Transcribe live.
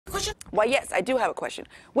question? Why, yes, I do have a question.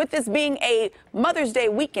 With this being a Mother's Day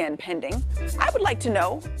weekend pending, I would like to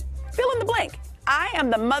know, fill in the blank. I am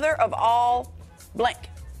the mother of all blank.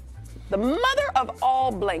 The mother of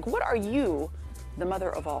all blank. What are you, the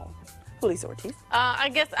mother of all? Julissa Ortiz. I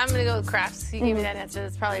guess I'm going to go with crafts. You gave me that answer.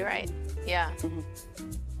 That's probably right. Yeah.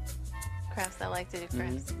 Crafts. I like to do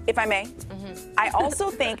crafts. If I may, I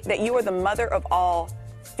also think that you are the mother of all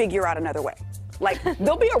figure out another way. Like,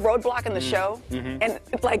 there'll be a roadblock in the show, and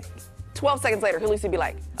like 12 seconds later, Julissa will be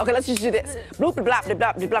like, okay, let's just do this. Bloop, blah, blah,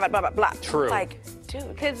 blah, blah, blah, blah, blah, blah. True. Like,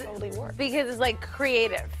 dude, that totally works. Because it's like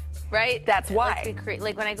creative, right? That's why.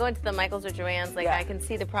 Like when I go into the Michaels or Joann's, like I can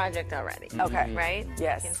see the project already. Okay. Right?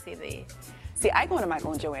 Yes. I can see the... See, I go into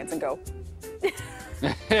Michael and Joann's and go,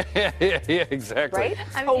 yeah, exactly. right?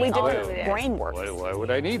 I mean, Totally all different over there. brain works. Why would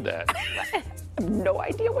I need that? I have no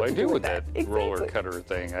idea what What to do I do with that Exactly. roller cutter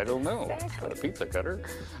thing? I don't know. Exactly. Not a pizza cutter.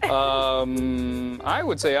 I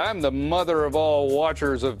would say I'm the mother of all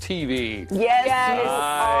watchers of TV. Yes, you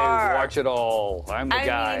I are. watch it all. I'm the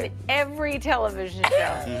guy. I mean, every television show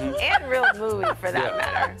and real movie for that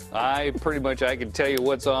matter. I can tell you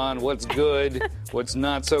what's on, what's good, what's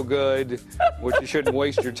not so good, what you shouldn't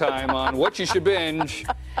waste your time on, what you should binge,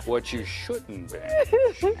 what you shouldn't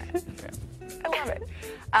binge. I love it.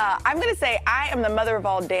 I'm going to say I am the mother of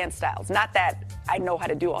all dance styles. Not that I know how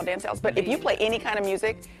to do all dance styles, but if you play any kind of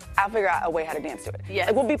music, I'll figure out a way how to dance to it. Yes.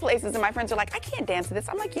 Like, we'll be places and my friends are like, I can't dance to this.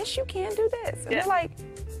 I'm like, yes, you can do this. And they're like,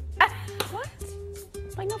 what?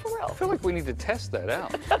 I'm like, no, for real. I feel like we need to test that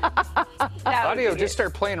out. Audio, just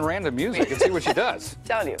start playing random music and see what she does.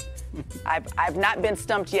 Telling you, I've not been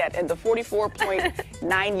stumped yet in the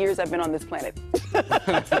 44.9 years I've been on this planet.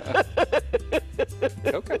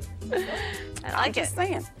 Okay. I like I'm just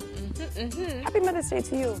saying. Happy Mother's Day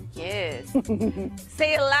to you. Yes.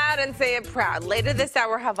 Say it loud and say it proud. Later this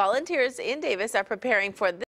hour, how volunteers in Davis are preparing for this.